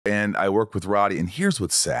And I worked with Roddy, and here's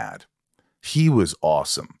what's sad. He was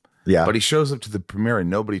awesome. Yeah. But he shows up to the premiere and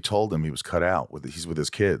nobody told him he was cut out. He's with his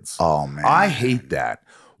kids. Oh, man. I hate that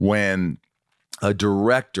when a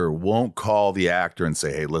director won't call the actor and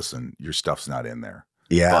say, hey, listen, your stuff's not in there.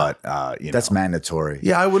 Yeah. But, that's mandatory.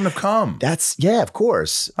 Yeah, I wouldn't have come. Yeah, of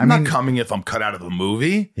course. I'm not coming if I'm cut out of the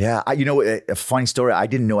movie. Yeah. A funny story. I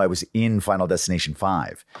didn't know I was in Final Destination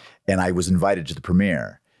 5 and I was invited to the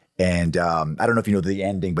premiere. And I don't know if you know the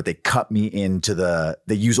ending, but they cut me into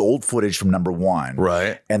they use old footage from number 1.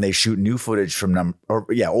 Right. And they shoot new footage from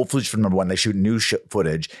old footage from number 1. They shoot new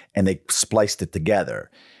footage and they spliced it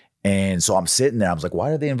together. And so I'm sitting there. I was like,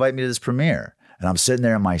 why did they invite me to this premiere? And I'm sitting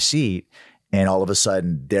there in my seat. And all of a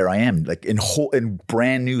sudden, there I am, like in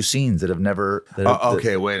brand new scenes that have never.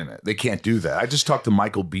 Okay, wait a minute. They can't do that. I just talked to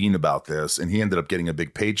Michael Bean about this, and he ended up getting a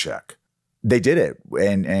big paycheck. They did it,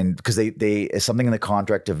 and because they something in the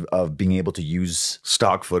contract of being able to use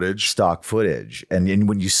stock footage, and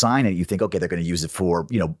when you sign it, you think, okay, they're going to use it for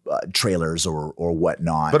trailers or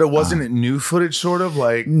whatnot. But it wasn't new footage, sort of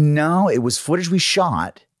like. No, it was footage we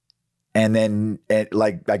shot. And then,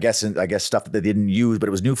 I guess stuff that they didn't use, but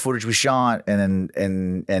it was new footage we shot, and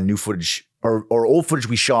new footage or old footage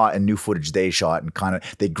we shot and new footage they shot, and kind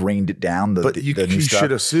of they grained it down. But you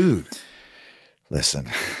should have sued. Listen,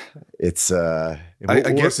 it's I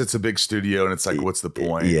guess it's a big studio, and it's like, what's the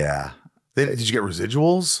point? Yeah. Did you get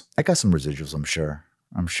residuals? I got some residuals. I'm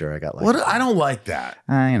sure I got like. What? I don't like that.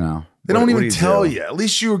 They don't even tell you. At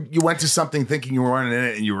least you went to something thinking you weren't in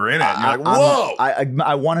it, and you were in it. And you're like, whoa!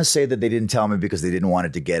 I want to say that they didn't tell me because they didn't want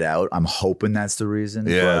it to get out. I'm hoping that's the reason.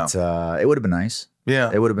 Yeah. But it would have been nice.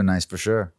 Yeah. It would have been nice for sure.